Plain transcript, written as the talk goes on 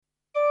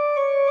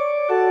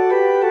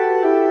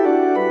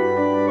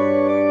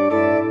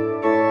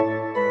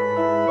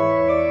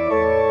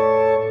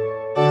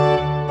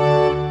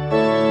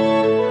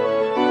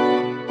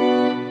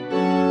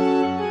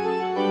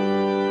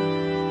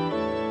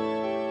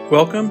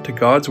Welcome to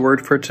God's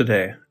Word for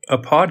Today, a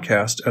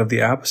podcast of the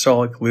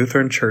Apostolic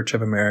Lutheran Church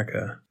of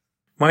America.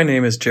 My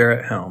name is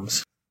Jarrett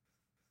Helms.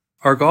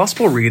 Our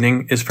Gospel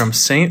reading is from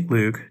St.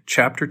 Luke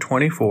chapter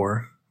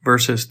 24,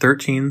 verses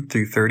 13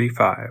 through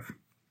 35.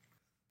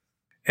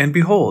 And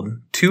behold,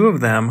 two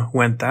of them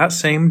went that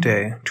same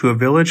day to a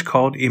village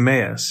called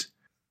Emmaus,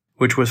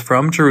 which was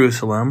from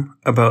Jerusalem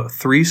about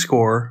 80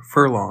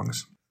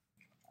 furlongs.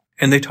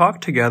 And they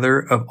talked together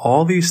of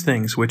all these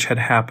things which had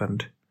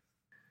happened.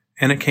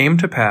 And it came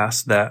to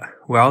pass that,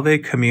 while they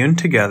communed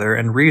together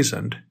and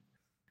reasoned,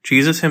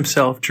 Jesus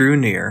himself drew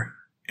near,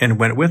 and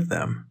went with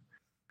them.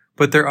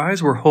 But their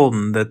eyes were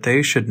holden that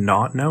they should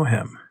not know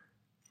him.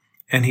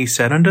 And he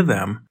said unto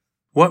them,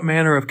 What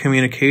manner of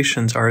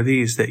communications are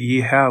these that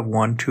ye have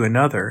one to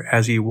another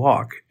as ye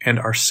walk, and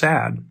are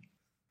sad?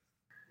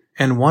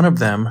 And one of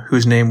them,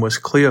 whose name was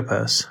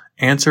Cleopas,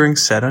 answering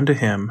said unto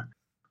him,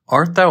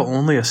 Art thou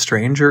only a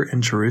stranger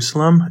in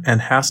Jerusalem, and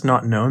hast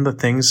not known the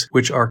things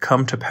which are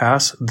come to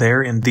pass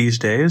there in these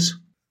days?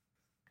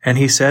 And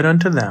he said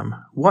unto them,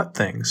 What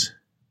things?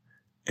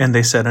 And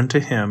they said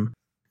unto him,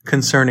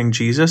 Concerning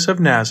Jesus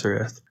of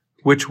Nazareth,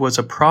 which was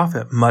a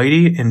prophet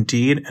mighty in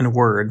deed and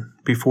word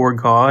before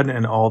God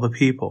and all the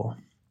people,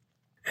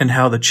 and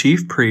how the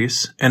chief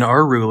priests and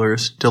our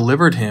rulers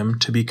delivered him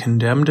to be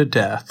condemned to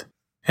death,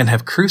 and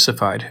have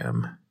crucified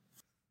him.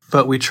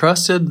 But we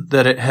trusted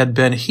that it had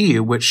been he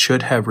which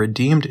should have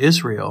redeemed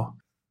Israel.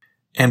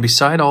 And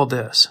beside all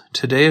this,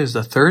 today is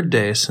the 3rd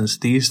day since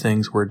these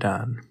things were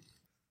done.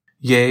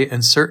 Yea,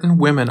 and certain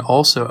women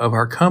also of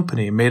our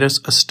company made us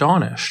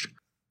astonished,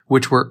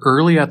 which were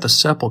early at the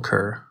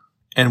sepulchre,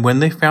 and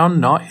when they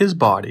found not his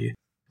body,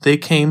 they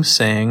came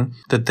saying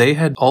that they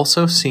had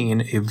also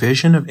seen a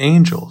vision of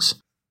angels,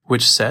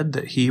 which said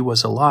that he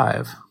was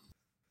alive.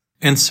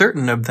 And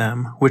certain of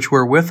them which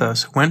were with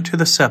us went to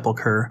the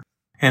sepulchre,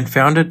 and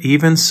found it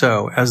even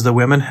so as the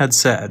women had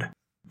said,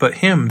 but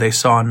him they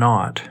saw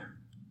not.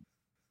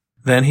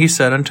 Then he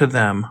said unto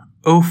them,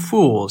 O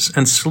fools,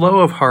 and slow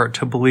of heart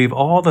to believe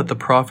all that the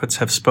prophets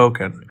have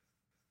spoken.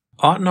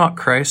 Ought not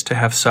Christ to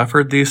have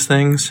suffered these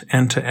things,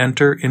 and to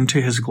enter into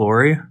his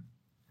glory?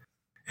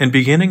 And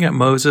beginning at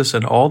Moses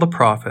and all the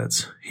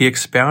prophets, he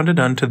expounded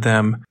unto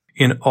them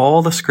in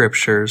all the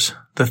Scriptures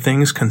the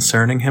things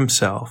concerning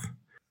himself.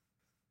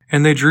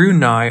 And they drew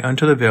nigh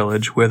unto the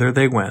village whither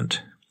they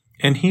went.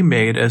 And he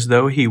made as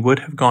though he would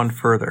have gone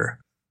further.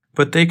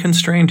 But they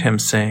constrained him,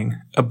 saying,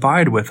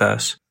 Abide with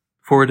us,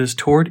 for it is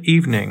toward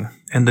evening,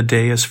 and the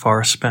day is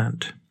far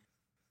spent.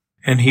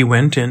 And he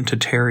went in to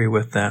tarry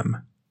with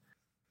them.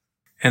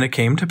 And it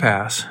came to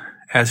pass,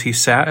 as he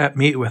sat at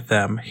meat with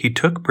them, he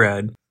took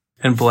bread,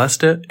 and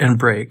blessed it, and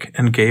brake,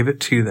 and gave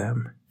it to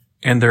them.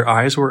 And their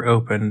eyes were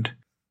opened,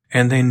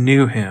 and they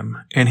knew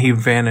him, and he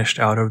vanished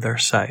out of their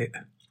sight.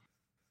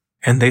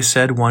 And they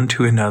said one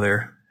to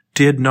another,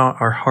 Did not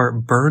our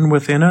heart burn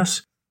within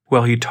us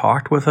while he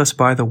talked with us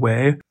by the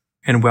way,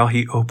 and while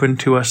he opened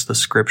to us the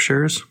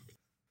Scriptures?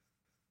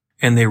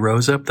 And they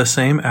rose up the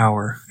same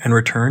hour, and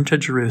returned to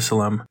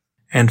Jerusalem,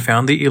 and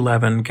found the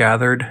 11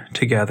 gathered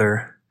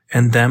together,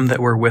 and them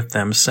that were with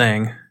them,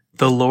 saying,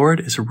 The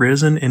Lord is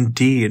risen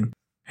indeed,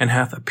 and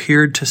hath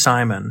appeared to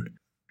Simon.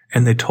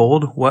 And they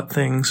told what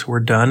things were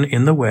done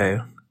in the way,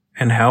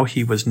 and how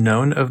he was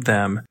known of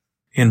them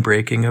in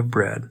breaking of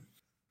bread.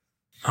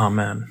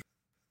 Amen.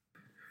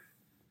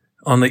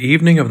 On the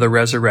evening of the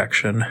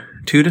resurrection,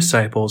 2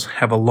 disciples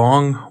have a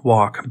long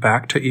walk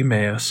back to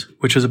Emmaus,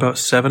 which is about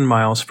 7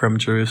 miles from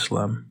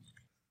Jerusalem.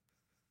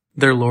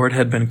 Their Lord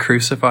had been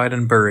crucified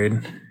and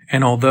buried,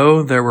 and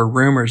although there were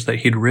rumors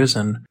that he'd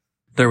risen,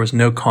 there was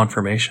no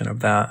confirmation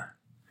of that.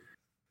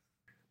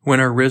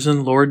 When our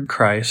risen Lord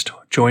Christ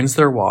joins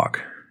their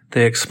walk,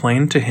 they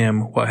explain to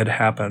him what had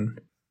happened.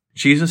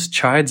 Jesus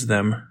chides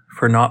them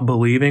for not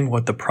believing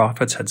what the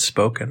prophets had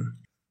spoken.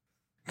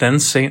 Then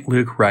St.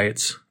 Luke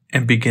writes,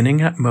 And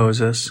beginning at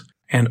Moses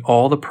and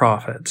all the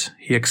prophets,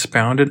 he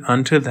expounded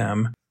unto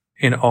them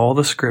in all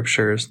the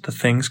Scriptures the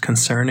things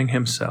concerning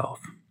himself.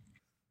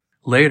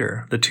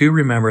 Later, the two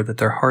remembered that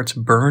their hearts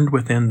burned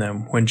within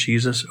them when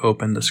Jesus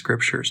opened the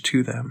Scriptures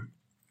to them.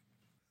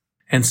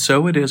 And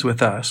so it is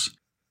with us.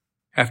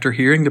 After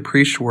hearing the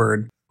preached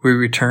word, we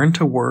return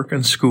to work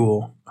and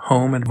school,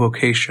 home and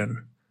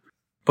vocation.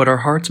 But our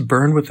hearts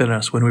burn within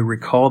us when we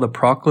recall the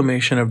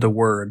proclamation of the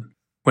word,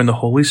 when the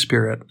Holy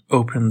Spirit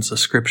opens the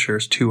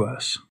Scriptures to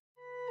us.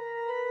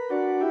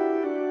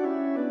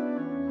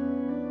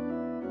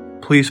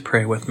 Please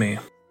pray with me.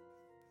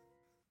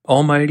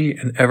 Almighty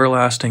and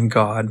everlasting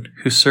God,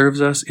 who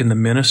serves us in the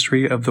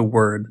ministry of the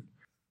Word,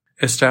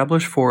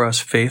 establish for us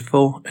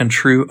faithful and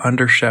true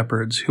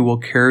under-shepherds who will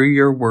carry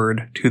your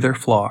word to their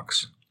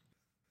flocks.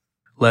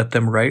 Let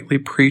them rightly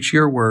preach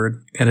your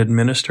word and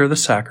administer the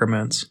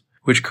sacraments,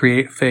 which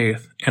create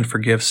faith and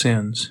forgive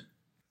sins.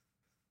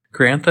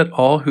 Grant that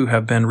all who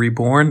have been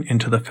reborn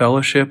into the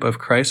fellowship of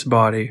Christ's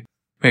body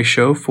may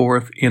show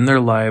forth in their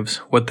lives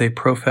what they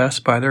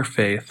profess by their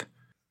faith,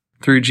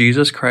 through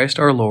Jesus Christ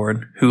our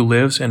Lord, who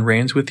lives and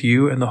reigns with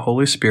you and the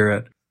Holy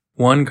Spirit,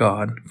 one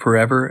God,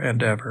 forever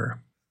and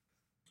ever.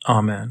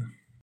 Amen.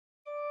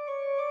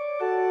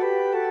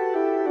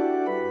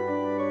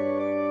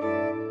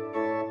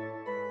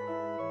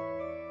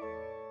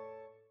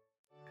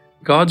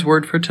 God's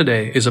Word for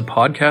Today is a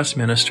podcast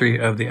ministry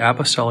of the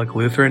Apostolic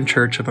Lutheran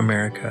Church of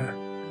America.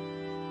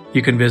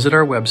 You can visit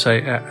our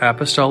website at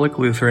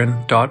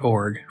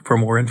apostoliclutheran.org for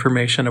more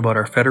information about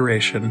our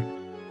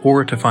federation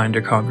or to find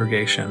a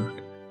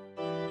congregation.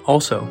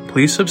 Also,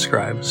 please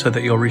subscribe so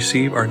that you'll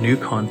receive our new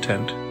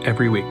content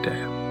every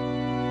weekday.